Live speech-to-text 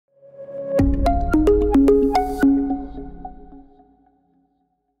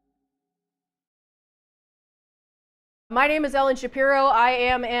My name is Shapiro. I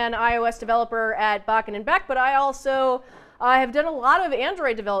am an iOS developer at Bakken Bæck, but I also have done a lot of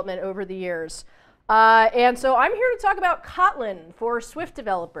Android development over the years. And so I'm here to talk about Kotlin for Swift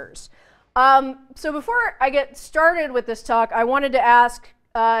developers. So before I get started with this talk, I wanted to ask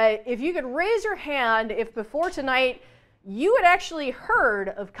if you could raise your hand if before tonight you had actually heard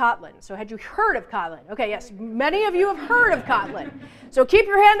of Kotlin. So had you heard of Kotlin? Okay, yes, many of you have heard of Kotlin. So keep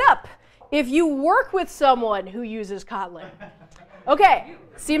your hand up if you work with someone who uses Kotlin. Okay,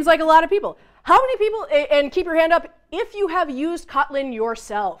 seems like a lot of people. How many people, and keep your hand up if you have used Kotlin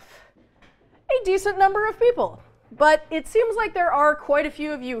yourself? A decent number of people. But it seems like there are quite a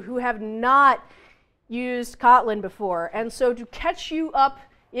few of you who have not used Kotlin before. And so to catch you up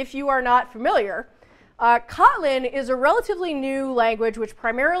if you are not familiar, Kotlin is a relatively new language which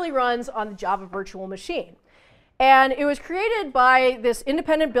primarily runs on the Java virtual machine. And it was created by this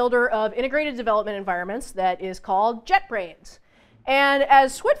independent builder of integrated development environments that is called JetBrains. And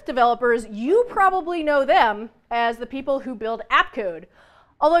as Swift developers, you probably know them as the people who build app code.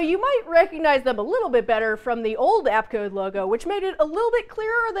 Although you might recognize them a little bit better from the old app code logo, which made it a little bit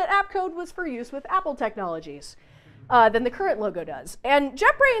clearer that app code was for use with Apple technologies than the current logo does. And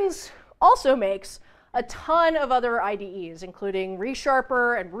JetBrains also makes a ton of other IDEs, including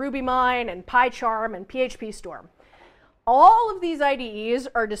ReSharper and RubyMine and PyCharm and PHPStorm. All of these IDEs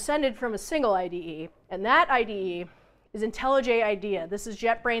are descended from a single IDE, and that IDE is IntelliJ IDEA. This is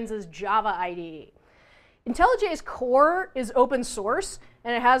JetBrains' Java IDE. IntelliJ's core is open source,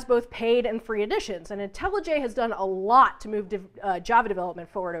 and it has both paid and free editions. And IntelliJ has done a lot to move Java development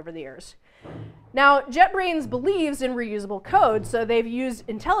forward over the years. Now, JetBrains believes in reusable code, so they've used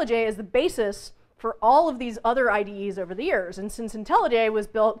IntelliJ as the basis for all of these other IDEs over the years. And since IntelliJ was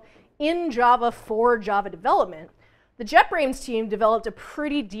built in Java for Java development, the JetBrains team developed a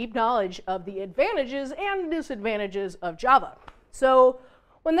pretty deep knowledge of the advantages and disadvantages of Java. So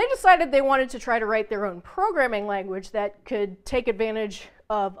when they decided they wanted to try to write their own programming language that could take advantage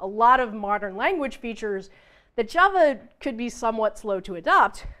of a lot of modern language features that Java could be somewhat slow to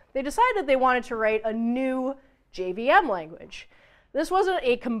adopt, they decided they wanted to write a new JVM language. This wasn't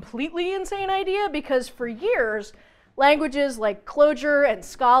a completely insane idea because for years, languages like Clojure and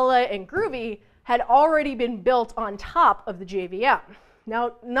Scala and Groovy had already been built on top of the JVM.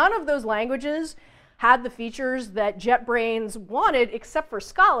 Now, none of those languages had the features that JetBrains wanted except for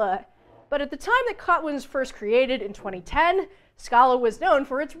Scala, but at the time that Kotlin was first created in 2010, Scala was known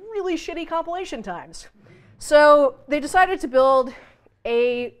for its really shitty compilation times. So they decided to build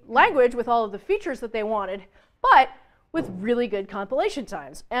a language with all of the features that they wanted, but with really good compilation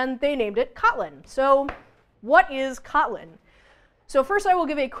times, and they named it Kotlin. So what is Kotlin? So first I will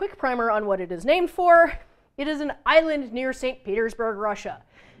give a quick primer on what it is named for. It is an island near St. Petersburg, Russia.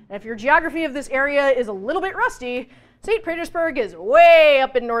 And if your geography of this area is a little bit rusty, St. Petersburg is way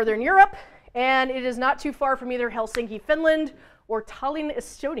up in Northern Europe, and it is not too far from either Helsinki, Finland, or Tallinn,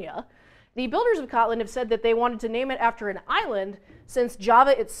 Estonia. The builders of Kotlin have said that they wanted to name it after an island, since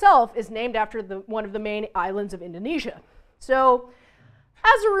Java itself is named after one of the main islands of Indonesia. So,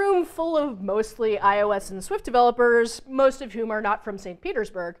 as a room full of mostly iOS and Swift developers, most of whom are not from St.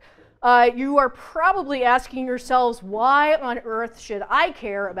 Petersburg, you are probably asking yourselves, why on earth should I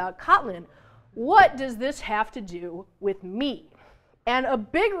care about Kotlin? What does this have to do with me? And a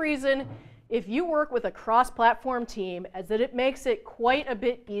big reason, if you work with a cross-platform team, is that it makes it quite a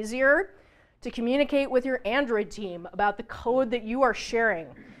bit easier to communicate with your Android team about the code that you are sharing.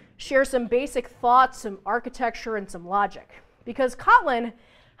 Share some basic thoughts, some architecture, and some logic. Because Kotlin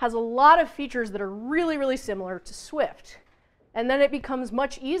has a lot of features that are really, really similar to Swift. And then it becomes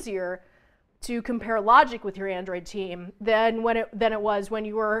much easier to compare logic with your Android team than it was when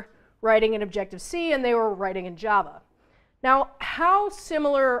you were writing in Objective-C and they were writing in Java. Now, how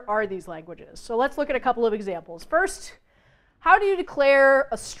similar are these languages? So let's look at a couple of examples. First, how do you declare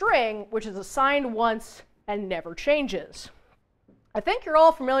a string which is assigned once and never changes? I think you're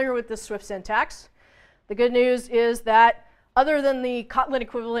all familiar with this Swift syntax. The good news is that other than the Kotlin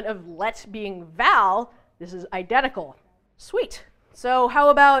equivalent of let being val, this is identical. Sweet. So how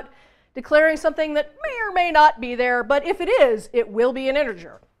about declaring something that may or may not be there, but if it is, it will be an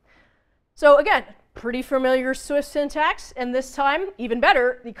integer? So again, pretty familiar Swift syntax, and this time, even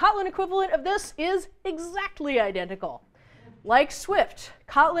better, the Kotlin equivalent of this is exactly identical. Like Swift,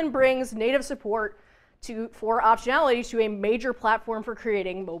 Kotlin brings native support for optionality to a major platform for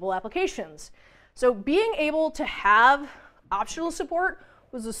creating mobile applications. So being able to have optional support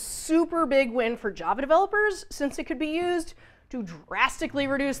was a super big win for Java developers since it could be used to drastically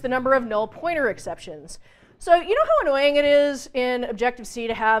reduce the number of null pointer exceptions. So you know how annoying it is in Objective-C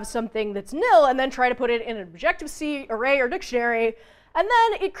to have something that's nil and then try to put it in an Objective-C array or dictionary, and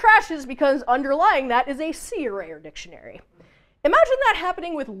then it crashes because underlying that is a C array or dictionary. Imagine that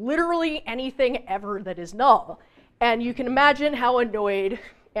happening with literally anything ever that is null. And you can imagine how annoyed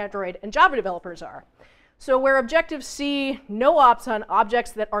Android and Java developers are. So where Objective-C no ops on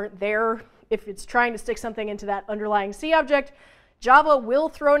objects that aren't there, if it's trying to stick something into that underlying C object, Java will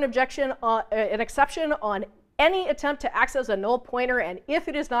throw an exception on any attempt to access a null pointer, and if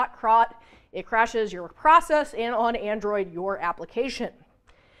it is not caught, it crashes your process and on Android, your application.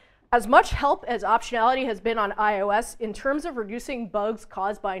 As much help as optionality has been on iOS in terms of reducing bugs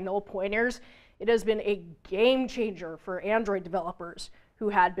caused by null pointers, it has been a game changer for Android developers who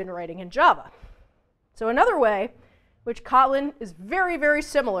had been writing in Java. So another way, which Kotlin is very, very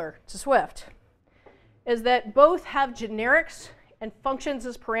similar to Swift, is that both have generics and functions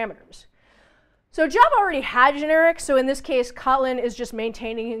as parameters. So Java already had generics, so in this case, Kotlin is just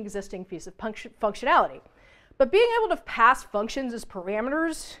maintaining an existing piece of functionality. But being able to pass functions as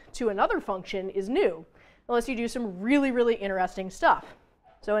parameters to another function is new, unless you do some really, really interesting stuff.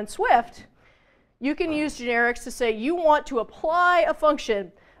 So in Swift, you can use generics to say you want to apply a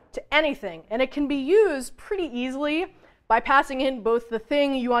function to anything, and it can be used pretty easily by passing in both the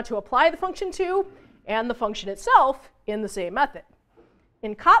thing you want to apply the function to and the function itself in the same method.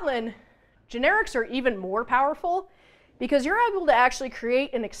 In Kotlin, generics are even more powerful because you're able to actually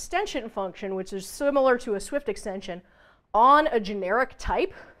create an extension function, which is similar to a Swift extension, on a generic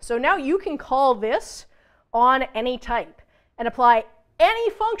type. So now you can call this on any type and apply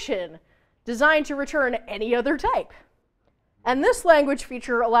any function designed to return any other type. And this language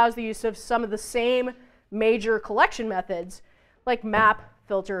feature allows the use of some of the same major collection methods like map,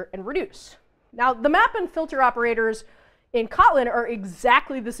 filter, and reduce. Now, the map and filter operators in Kotlin are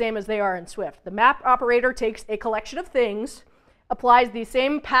exactly the same as they are in Swift. The map operator takes a collection of things, applies the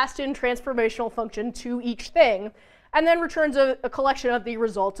same passed-in transformational function to each thing, and then returns a collection of the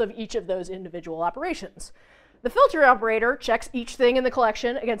results of each of those individual operations. The filter operator checks each thing in the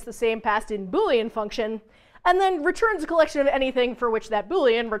collection against the same passed-in Boolean function, and then returns a collection of anything for which that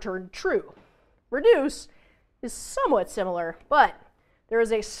Boolean returned true. Reduce is somewhat similar, but there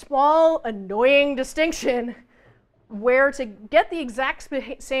is a small, annoying distinction where to get the exact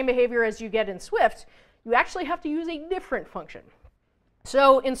same behavior as you get in Swift, you actually have to use a different function.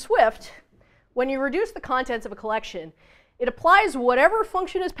 So in Swift, when you reduce the contents of a collection, it applies whatever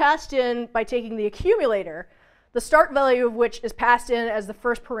function is passed in by taking the accumulator, the start value of which is passed in as the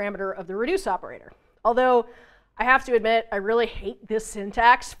first parameter of the reduce operator. Although I have to admit, I really hate this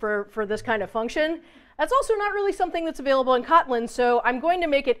syntax for this kind of function. That's also not really something that's available in Kotlin, so I'm going to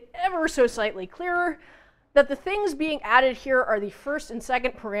make it ever so slightly clearer that the things being added here are the first and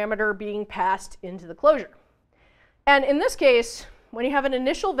second parameter being passed into the closure. And in this case, when you have an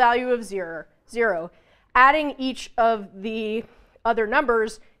initial value of 0, adding each of the other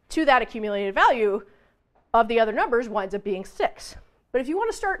numbers to that accumulated value of the other numbers winds up being 6. But if you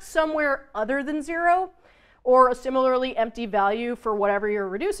want to start somewhere other than 0, or a similarly empty value for whatever you're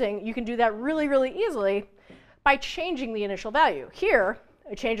reducing, you can do that really, really easily by changing the initial value. Here,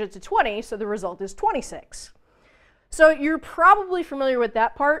 I change it to 20, so the result is 26. So you're probably familiar with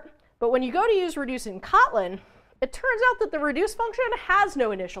that part, but when you go to use reduce in Kotlin, it turns out that the reduce function has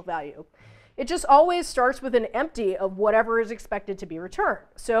no initial value. It just always starts with an empty of whatever is expected to be returned,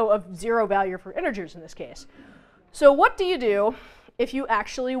 so of 0 value for integers in this case. So what do you do if you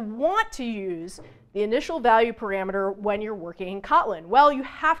actually want to use the initial value parameter when you're working in Kotlin? Well, you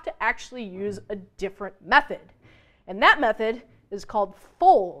have to actually use a different method, and that method is called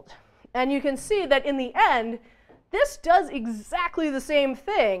fold. And you can see that in the end, this does exactly the same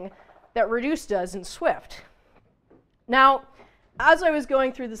thing that reduce does in Swift. Now, as I was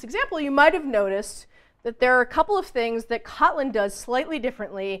going through this example, you might have noticed that there are a couple of things that Kotlin does slightly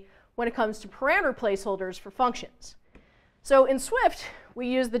differently when it comes to parameter placeholders for functions. So in Swift, we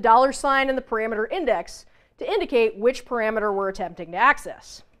use the $ and the parameter index to indicate which parameter we're attempting to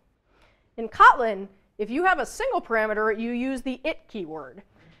access. In Kotlin, if you have a single parameter, you use the it keyword.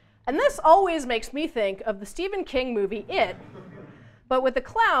 And this always makes me think of the Stephen King movie It, but with the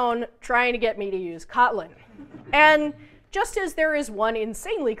clown trying to get me to use Kotlin. And just as there is one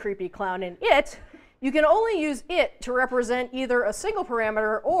insanely creepy clown in It, you can only use it to represent either a single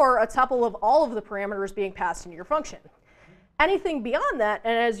parameter or a tuple of all of the parameters being passed into your function. Anything beyond that,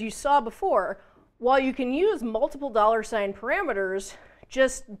 and as you saw before, while you can use multiple $ parameters,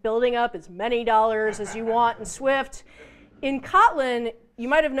 just building up as many dollars as you want in Swift, in Kotlin, you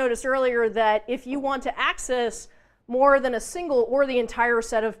might have noticed earlier that if you want to access more than a single or the entire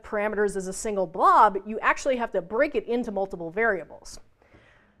set of parameters as a single blob, you actually have to break it into multiple variables.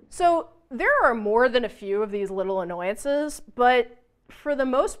 So there are more than a few of these little annoyances, but for the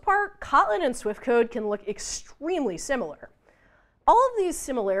most part, Kotlin and Swift code can look extremely similar. All of these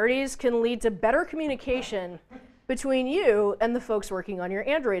similarities can lead to better communication between you and the folks working on your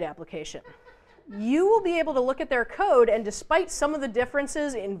Android application. You will be able to look at their code, and despite some of the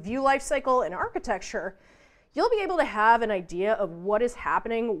differences in view lifecycle and architecture, you'll be able to have an idea of what is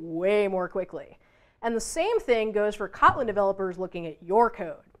happening way more quickly. And the same thing goes for Kotlin developers looking at your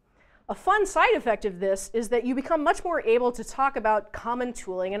code. A fun side effect of this is that you become much more able to talk about common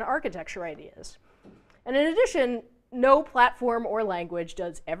tooling and architecture ideas. And in addition, no platform or language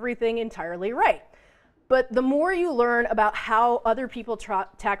does everything entirely right. But the more you learn about how other people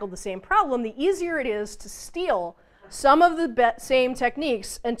tackle the same problem, the easier it is to steal some of the same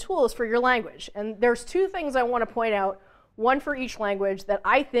techniques and tools for your language. And there's two things I want to point out, one for each language, that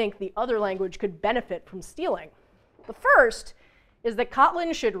I think the other language could benefit from stealing. The first is that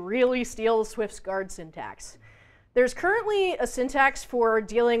Kotlin should really steal Swift's guard syntax. There's currently a syntax for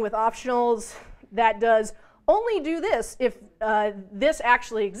dealing with optionals that does only do this if this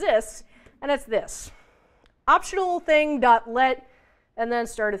actually exists, and it's this. Optional thing dot let and then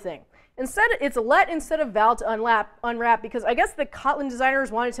start a thing. Instead, it's a let instead of val to unwrap because I guess the Kotlin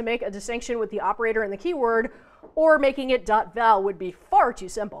designers wanted to make a distinction with the operator and the keyword, or making it .val would be far too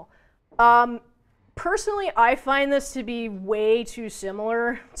simple. Personally, I find this to be way too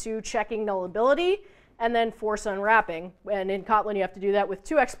similar to checking nullability and then force unwrapping. And in Kotlin, you have to do that with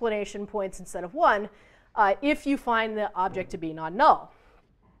 2 exclamation points instead of 1 if you find the object to be non-null.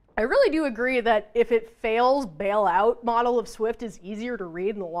 I really do agree that if it fails, bail out model of Swift is easier to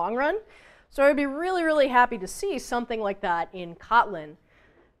read in the long run. So I'd be really, really happy to see something like that in Kotlin.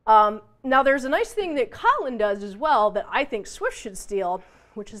 Now, there's a nice thing that Kotlin does as well that I think Swift should steal,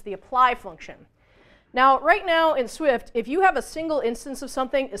 which is the apply function. Now, right now in Swift, if you have a single instance of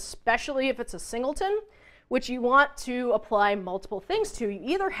something, especially if it's a singleton, which you want to apply multiple things to, you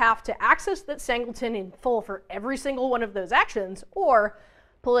either have to access that singleton in full for every single one of those actions, or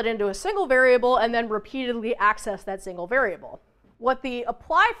pull it into a single variable and then repeatedly access that single variable. What the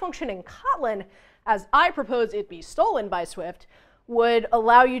apply function in Kotlin, as I propose it be stolen by Swift, would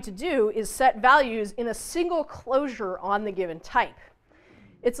allow you to do is set values in a single closure on the given type.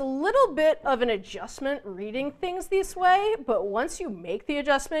 It's a little bit of an adjustment reading things this way, but once you make the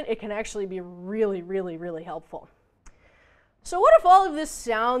adjustment, it can actually be really, really, really helpful. So what if all of this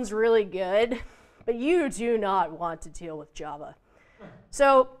sounds really good, but you do not want to deal with Java?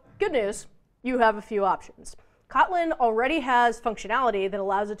 So good news, you have a few options. Kotlin already has functionality that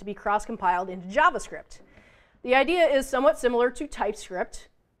allows it to be cross-compiled into JavaScript. The idea is somewhat similar to TypeScript.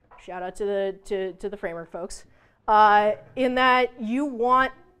 Shout out to the framework folks. In that you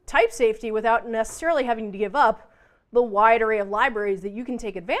want type safety without necessarily having to give up the wide array of libraries that you can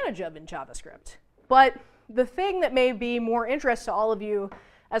take advantage of in JavaScript. But the thing that may be more interest to all of you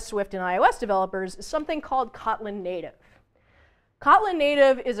as Swift and iOS developers is something called Kotlin Native. Kotlin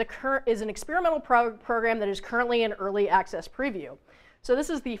Native is an experimental program that is currently in early access preview. So this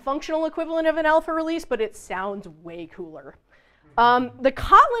is the functional equivalent of an alpha release, but it sounds way cooler. The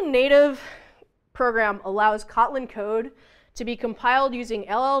Kotlin Native program allows Kotlin code to be compiled using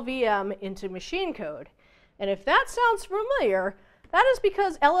LLVM into machine code. And if that sounds familiar, that is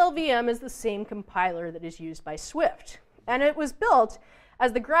because LLVM is the same compiler that is used by Swift. And it was built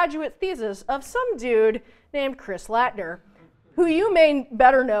as the graduate thesis of some dude named Chris Lattner, who you may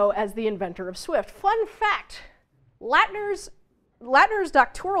better know as the inventor of Swift. Fun fact, Lattner's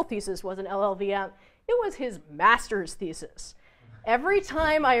doctoral thesis wasn't LLVM, it was his master's thesis. Every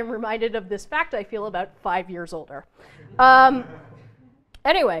time I am reminded of this fact, I feel about 5 years older.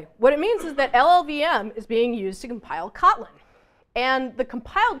 Anyway, what it means is that LLVM is being used to compile Kotlin. And the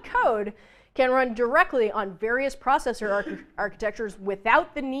compiled code can run directly on various processor architectures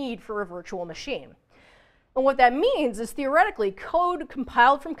without the need for a virtual machine. And what that means is theoretically, code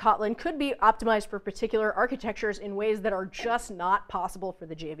compiled from Kotlin could be optimized for particular architectures in ways that are just not possible for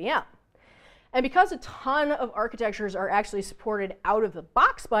the JVM. And because a ton of architectures are actually supported out of the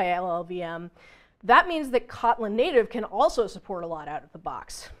box by LLVM, that means that Kotlin Native can also support a lot out of the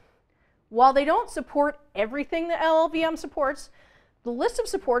box. While they don't support everything that LLVM supports, the list of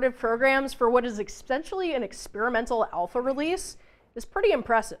supported programs for what is essentially an experimental alpha release is pretty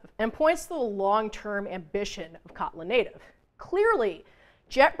impressive and points to the long-term ambition of Kotlin Native. Clearly,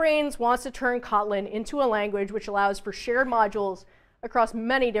 JetBrains wants to turn Kotlin into a language which allows for shared modules across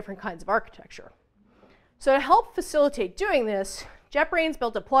many different kinds of architecture. So to help facilitate doing this, JetBrains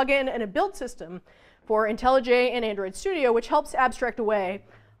built a plugin and a build system for IntelliJ and Android Studio, which helps abstract away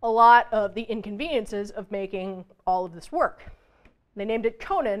a lot of the inconveniences of making all of this work. They named it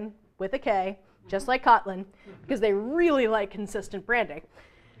Conan with a K, just like Kotlin, because they really like consistent branding.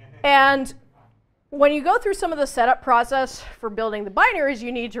 And when you go through some of the setup process for building the binaries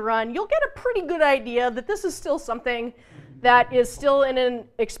you need to run, you'll get a pretty good idea that this is still something that is still in an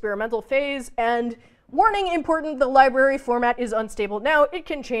experimental phase. And warning, important, the library format is unstable now. It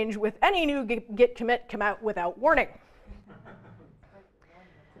can change with any new git commit come out without warning.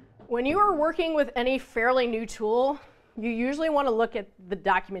 When you are working with any fairly new tool, you usually want to look at the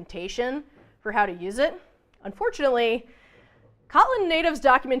documentation for how to use it. Unfortunately, Kotlin native's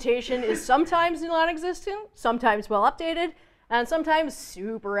documentation is sometimes non-existent, sometimes well updated, and sometimes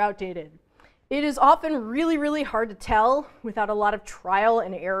super outdated. It is often really, really hard to tell without a lot of trial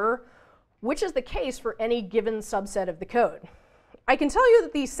and error which is the case for any given subset of the code. I can tell you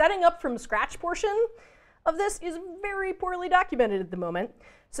that the setting up from scratch portion of this is very poorly documented at the moment,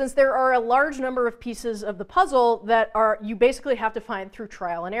 since there are a large number of pieces of the puzzle that you basically have to find through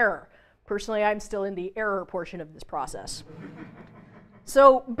trial and error. Personally, I'm still in the error portion of this process.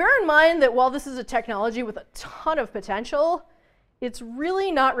 So bear in mind that while this is a technology with a ton of potential, it's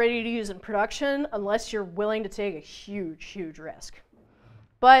really not ready to use in production unless you're willing to take a huge, huge risk.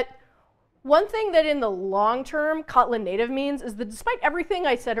 But one thing that in the long term Kotlin native means is that despite everything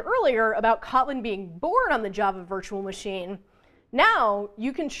I said earlier about Kotlin being born on the Java virtual machine, now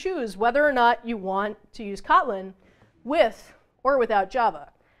you can choose whether or not you want to use Kotlin with or without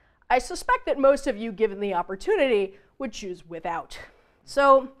Java. I suspect that most of you, given the opportunity, would choose without.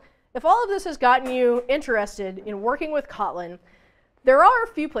 So if all of this has gotten you interested in working with Kotlin, there are a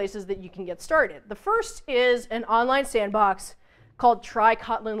few places that you can get started. The first is an online sandbox called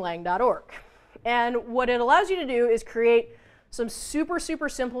trykotlinlang.org. And what it allows you to do is create some super, super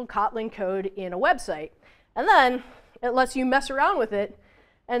simple Kotlin code in a website. And then it lets you mess around with it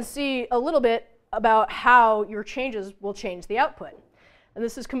and see a little bit about how your changes will change the output. And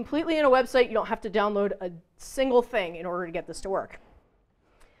this is completely in a website. You don't have to download a single thing in order to get this to work.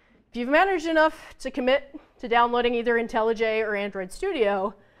 If you've managed enough to commit to downloading either IntelliJ or Android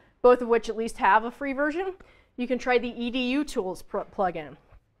Studio, both of which at least have a free version, you can try the EDU Tools plugin.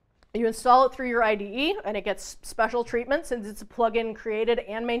 You install it through your IDE, and it gets special treatment since it's a plugin created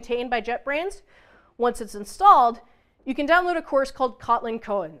and maintained by JetBrains. Once it's installed, you can download a course called Kotlin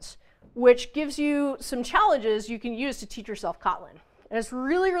Koans, which gives you some challenges you can use to teach yourself Kotlin. And it's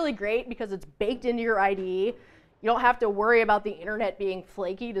really, really great because it's baked into your IDE. You don't have to worry about the internet being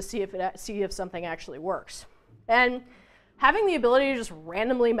flaky to see if something actually works. And having the ability to just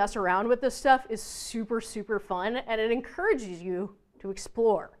randomly mess around with this stuff is super, super fun, and it encourages you to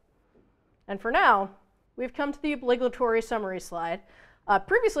explore. And for now, we've come to the obligatory summary slide.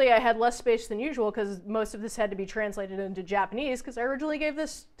 Previously, I had less space than usual because most of this had to be translated into Japanese because I originally gave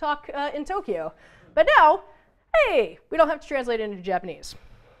this talk in Tokyo. But now, hey, we don't have to translate it into Japanese.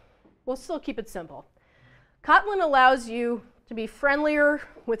 We'll still keep it simple. Kotlin allows you to be friendlier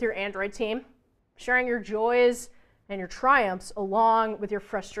with your Android team, sharing your joys and your triumphs along with your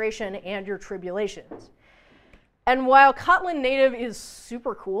frustration and your tribulations. And while Kotlin native is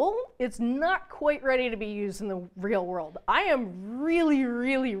super cool, it's not quite ready to be used in the real world. I am really,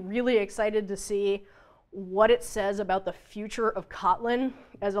 really, really excited to see what it says about the future of Kotlin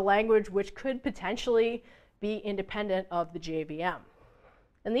as a language which could potentially be independent of the JVM.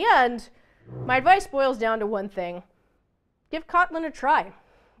 In the end, my advice boils down to one thing: give Kotlin a try.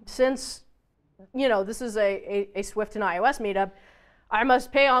 Since, this is a Swift and iOS meetup, I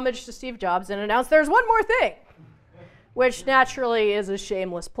must pay homage to Steve Jobs and announce there's one more thing, which naturally is a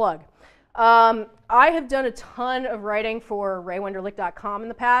shameless plug. I have done a ton of writing for raywenderlich.com in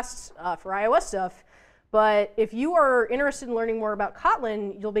the past for iOS stuff, but if you are interested in learning more about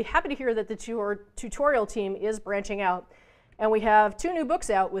Kotlin, you'll be happy to hear that the tutorial team is branching out. And we have 2 new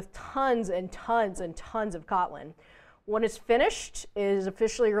books out with tons and tons and tons of Kotlin. When it's finished, it is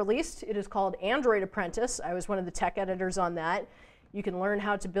officially released. It is called Android Apprentice. I was one of the tech editors on that. You can learn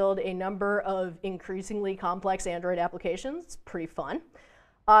how to build a number of increasingly complex Android applications. It's pretty fun.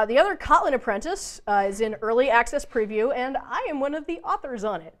 The other, Kotlin Apprentice, is in early access preview, and I am one of the authors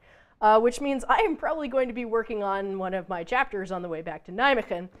on it, which means I am probably going to be working on one of my chapters on the way back to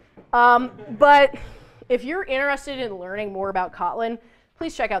Nijmegen. But if you're interested in learning more about Kotlin,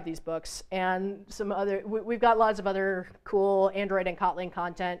 please check out these books and some other. We've got lots of other cool Android and Kotlin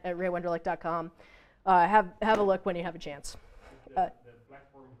content at raywenderlich.com. Have a look when you have a chance. The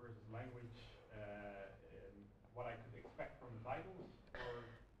platform versus language, what I could expect from the titles?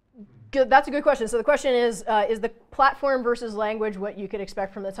 Or? Good, that's a good question. So the question is the platform versus language what you could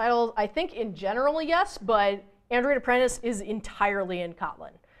expect from the title? I think in general, yes, but Android Apprentice is entirely in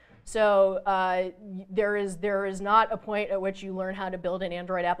Kotlin. So there is not a point at which you learn how to build an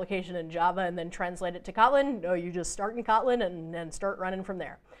Android application in Java and then translate it to Kotlin. No, you just start in Kotlin and then start running from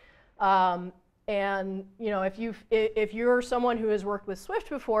there. And if you're someone who has worked with Swift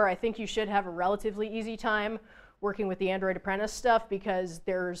before, I think you should have a relatively easy time working with the Android Apprentice stuff, because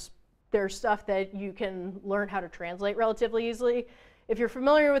there's stuff that you can learn how to translate relatively easily. If you're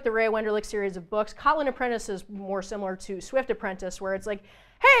familiar with the Ray Wenderlich series of books, Kotlin Apprentice is more similar to Swift Apprentice, where it's like,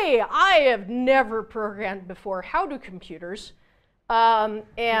 hey, I have never programmed before. How do computers? Going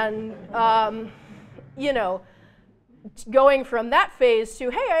from that phase to,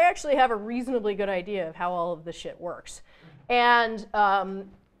 hey, I actually have a reasonably good idea of how all of this shit works. And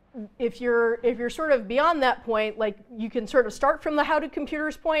if you're sort of beyond that point, like, you can sort of start from the how do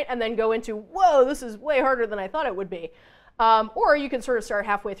computers point and then go into, whoa, this is way harder than I thought it would be. Or you can sort of start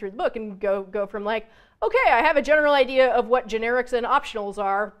halfway through the book and go from like, okay, I have a general idea of what generics and optionals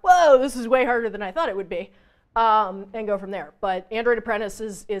are. Whoa, this is way harder than I thought it would be. And go from there. But Android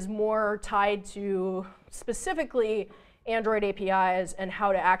Apprentice is more tied to specifically Android APIs and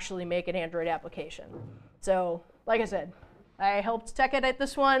how to actually make an Android application. So, like I said, I helped tech edit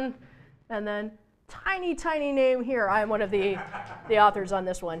this one, and then tiny name here. I'm one of the authors on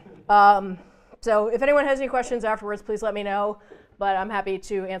this one. So if anyone has any questions afterwards, please let me know. But I'm happy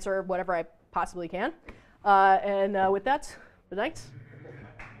to answer whatever I possibly can. With that, good night.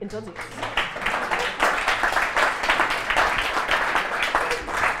 Until next.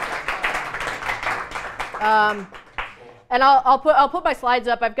 And I'll put my slides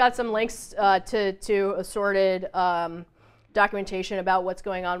up. I've got some links to assorted documentation about what's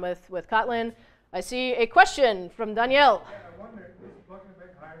going on with Kotlin. I see a question from Danielle. Yeah, I wonder, is Bakken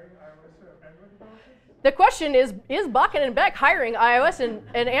Bæck hiring iOS and Android developers? The question is Bakken Bæck hiring iOS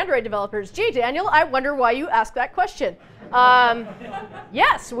and Android developers? Gee, Daniel, I wonder why you asked that question.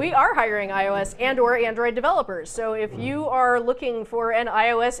 Yes, we are hiring iOS and or Android developers. So if you are looking for an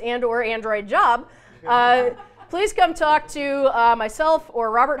iOS and or Android job, please come talk to myself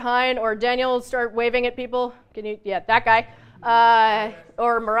or Robert Hine or Daniel. Start waving at people. Can you? Yeah, that guy.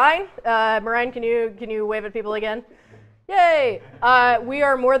 Or Marine. Marine, can you wave at people again? Yay! We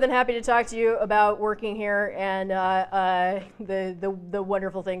are more than happy to talk to you about working here and the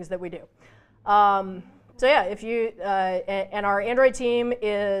wonderful things that we do. So yeah, if you and our Android team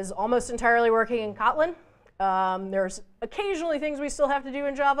is almost entirely working in Kotlin. There's occasionally things we still have to do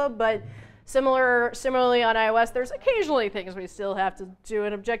in Java, but similarly on iOS, there's occasionally things we still have to do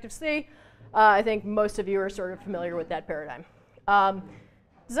in Objective-C. I think most of you are sort of familiar with that paradigm.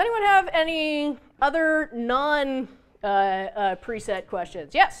 Does anyone have any other non-preset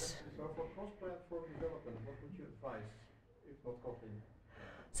questions? Yes? So for cross-platform development, what would you advise, if not Kotlin?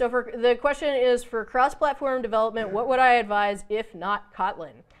 So the question is, for cross-platform development, what would I advise if not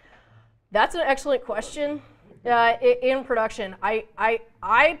Kotlin? That's an excellent question. In production,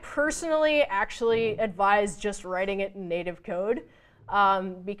 I personally actually advise just writing it in native code.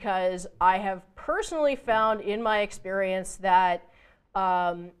 Because I have personally found in my experience that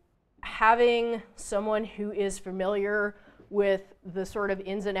having someone who is familiar with the sort of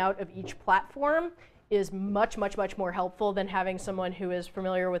ins and out of each platform is much more helpful than having someone who is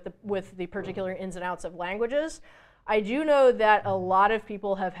familiar with the particular ins and outs of languages. I do know that a lot of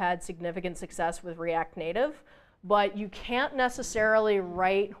people have had significant success with React Native, but you can't necessarily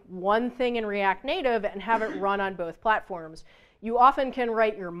write one thing in React Native and have it run on both platforms. You often can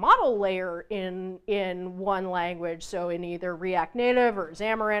write your model layer in one language, so in either React Native or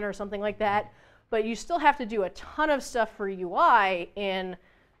Xamarin or something like that, but you still have to do a ton of stuff for UI in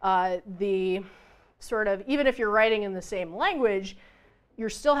the sort of, even if you're writing in the same language, you're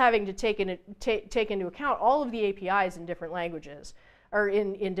still having to take into account all of the APIs in different languages, or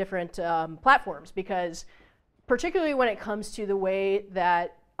in different platforms, because particularly when it comes to the way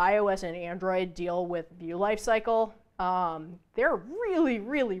that iOS and Android deal with view lifecycle, they're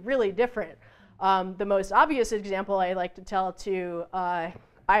really different. The most obvious example I like to tell to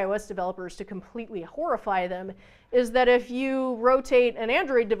iOS developers to completely horrify them is that if you rotate an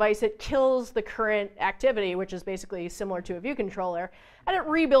Android device, it kills the current activity, which is basically similar to a view controller, and it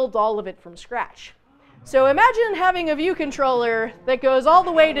rebuilds all of it from scratch. So imagine having a view controller that goes all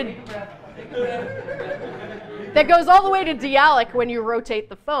the way to dialog when you rotate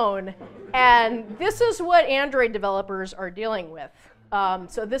the phone. And this is what Android developers are dealing with.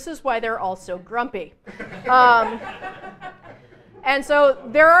 So this is why they're all so grumpy. And so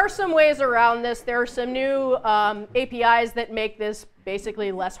there are some ways around this. There are some new APIs that make this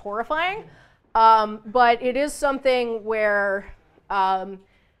basically less horrifying. But it is something where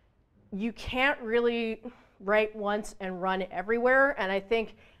you can't really write once and run everywhere. And I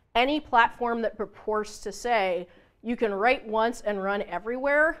think any platform that purports to say you can write once and run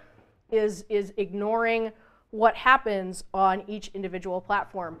everywhere is ignoring what happens on each individual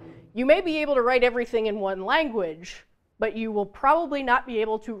platform. You may be able to write everything in one language, but you will probably not be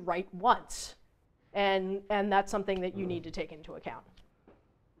able to write once. And that's something that you need to take into account.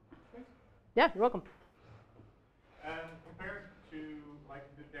 Yeah, you're welcome. Compared to, like,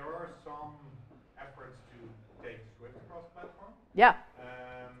 there are some efforts to take Swift cross-platform. Yeah.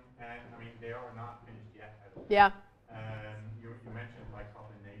 And I mean, they are not finished yet. Yeah. You mentioned like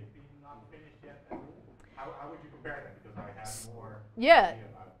Kotlin native being not finished yet. How would you compare that? Because I have more. Yeah.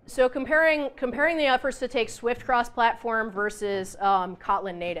 So comparing the efforts to take Swift cross-platform versus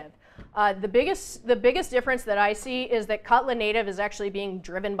Kotlin native. The biggest difference that I see is that Kotlin native is actually being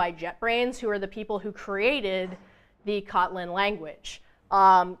driven by JetBrains, who are the people who created the Kotlin language.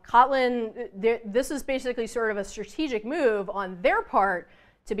 Kotlin, this is basically sort of a strategic move on their part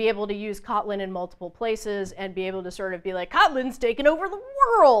to be able to use Kotlin in multiple places and be able to sort of be like, Kotlin's taken over the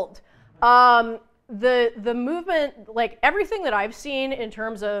world. The movement, like everything that I've seen in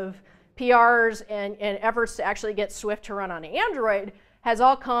terms of PRs and efforts to actually get Swift to run on Android has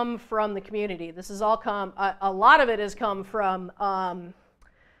all come from the community. This has all come, a lot of it has come from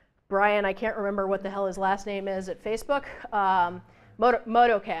Brian, I can't remember what the hell his last name is at Facebook,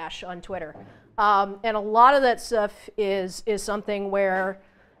 Motocash on Twitter. And a lot of that stuff is something where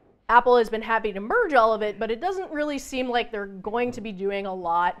Apple has been happy to merge all of it, but it doesn't really seem like they're going to be doing a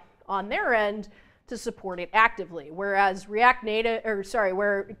lot on their end to support it actively. Whereas where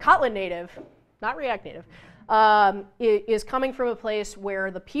Kotlin native, not React native, is coming from a place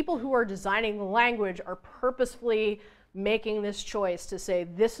where the people who are designing the language are purposefully making this choice to say,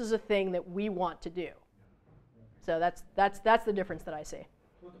 this is a thing that we want to do. So that's the difference that I see.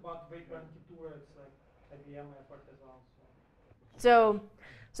 What about Vapor and Kitura? It's like IBM effort as well. So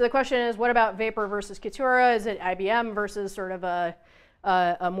the question is, what about Vapor versus Kitura? Is it IBM versus sort of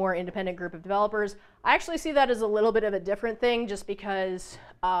a more independent group of developers? I actually see that as a little bit of a different thing, just because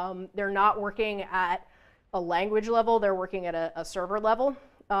they're not working at a language level, they're working at a server level.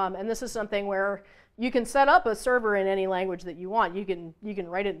 And this is something where you can set up a server in any language that you want. You can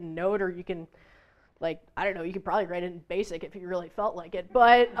write it in Node, or you can, like, I don't know, you could probably write it in BASIC if you really felt like it.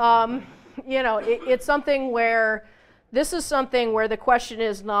 But you know, it's something where this is something where the question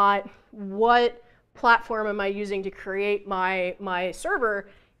is not what platform am I using to create my server,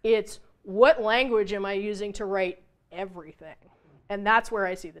 it's what language am I using to write everything. And that's where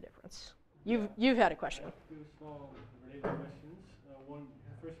I see the difference. You've had a question. Two small related questions.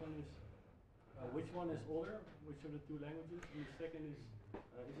 The first one is, which one is older? Which of the two languages? And the second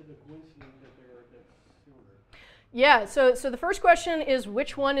is it a coincidence that that's similar? Yeah. So the first question is,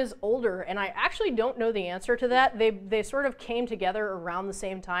 which one is older? And I actually don't know the answer to that. They sort of came together around the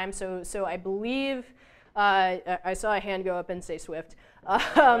same time. So I believe I saw a hand go up and say Swift.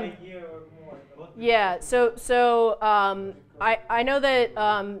 A year or more. Yeah. So I know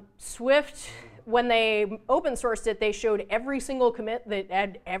that Swift, when they open sourced it, they showed every single commit that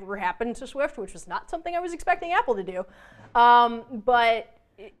had ever happened to Swift, which was not something I was expecting Apple to do. But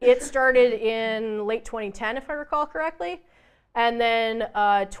it started in late 2010, if I recall correctly. And then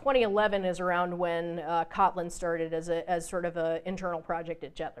 2011 is around when Kotlin started as sort of an internal project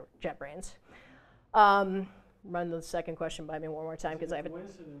at JetBrains. Run the second question by me one more time, because I have a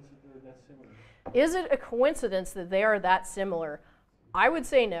coincidence that they're that similar. Is it a coincidence that they are that similar? I would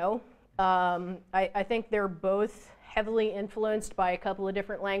say no. I think they're both heavily influenced by a couple of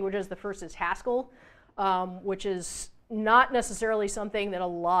different languages. The first is Haskell, which is not necessarily something that a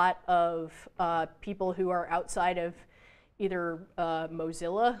lot of people who are outside of either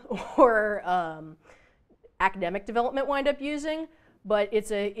Mozilla or academic development wind up using, but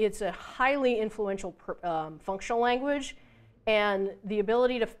it's a highly influential functional language, and the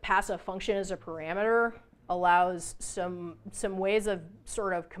ability to pass a function as a parameter allows some ways of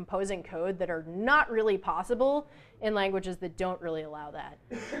sort of composing code that are not really possible in languages that don't really allow that.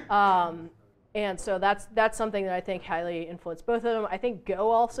 And so that's something that I think highly influenced both of them. I think Go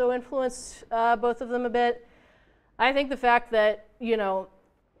also influenced both of them a bit. I think the fact that, you know,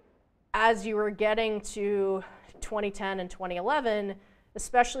 as you were getting to 2010 and 2011,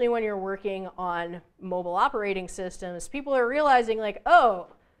 especially when you're working on mobile operating systems, people are realizing, like, oh,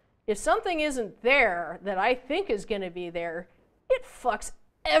 if something isn't there that I think is going to be there, it fucks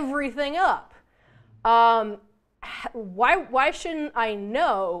everything up. Why shouldn't I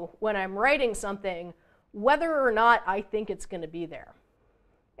know when I'm writing something whether or not I think it's going to be there.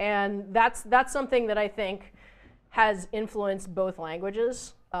 And that's something that I think has influenced both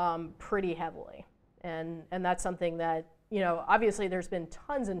languages pretty heavily. And that's something that, obviously there's been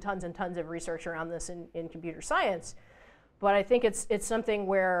tons and tons and tons of research around this in computer science, but I think it's something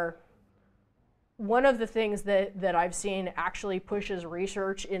where one of the things that I've seen actually pushes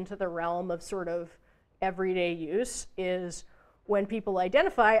research into the realm of sort of everyday use is when people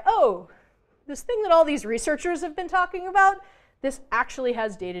identify, oh, this thing that all these researchers have been talking about, this actually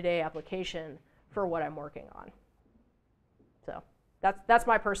has day-to-day application for what I'm working on. So that's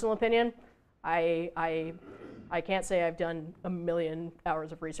my personal opinion. I can't say I've done a million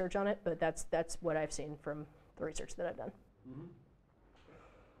hours of research on it, but that's what I've seen from the research that I've done. Mm-hmm.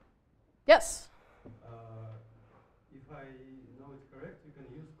 Yes? If I know it correct, you can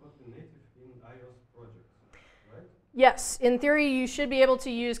use Kotlin native in iOS projects, right? Yes, in theory, you should be able to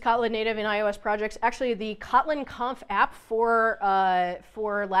use Kotlin native in iOS projects. Actually, the Kotlin Conf app for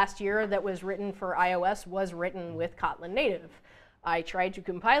last year that was written for iOS was written with Kotlin native. I tried to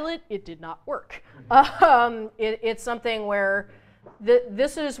compile it, it did not work. It's something where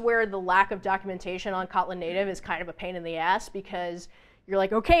this is where the lack of documentation on Kotlin native is kind of a pain in the ass, because you're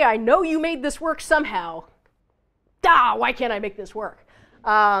like, okay, I know you made this work somehow. Why can't I make this work?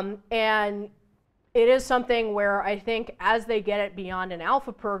 And it is something where I think as they get it beyond an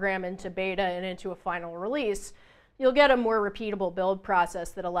alpha program into beta and into a final release, you'll get a more repeatable build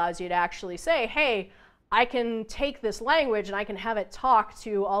process that allows you to actually say, hey, I can take this language and I can have it talk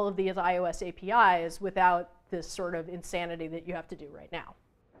to all of these iOS APIs without this sort of insanity that you have to do right now.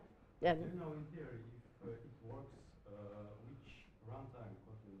 And Do you know in theory if it works, which runtime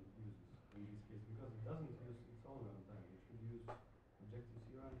Kotlin uses in this case? Because it doesn't use its own runtime. It should use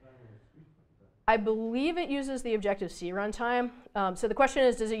Objective-C runtime or Swift runtime. I believe it uses the Objective-C runtime. So the question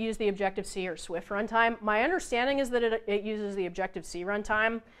is, does it use the Objective-C or Swift runtime? My understanding is that it uses the Objective-C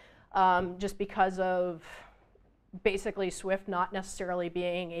runtime, just because of basically Swift not necessarily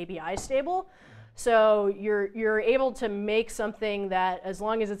being ABI stable. So you're able to make something that, as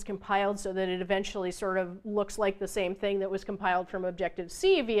long as it's compiled so that it eventually sort of looks like the same thing that was compiled from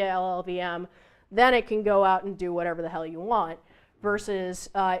Objective-C via LLVM, then it can go out and do whatever the hell you want. Versus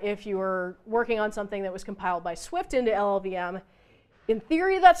if you were working on something that was compiled by Swift into LLVM, in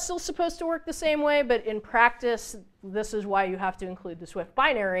theory that's still supposed to work the same way, but in practice, this is why you have to include the Swift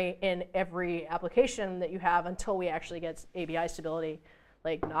binary in every application that you have until we actually get ABI stability.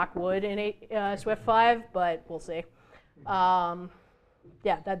 Like, knock wood in Swift 5, but we'll see.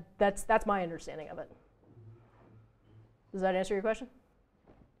 Yeah, that's my understanding of it. Does that answer your question?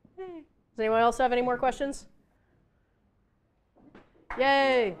 Does anyone else have any more questions?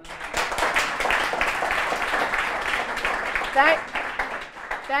 Yay!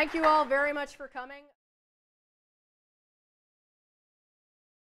 Thank you all very much for coming.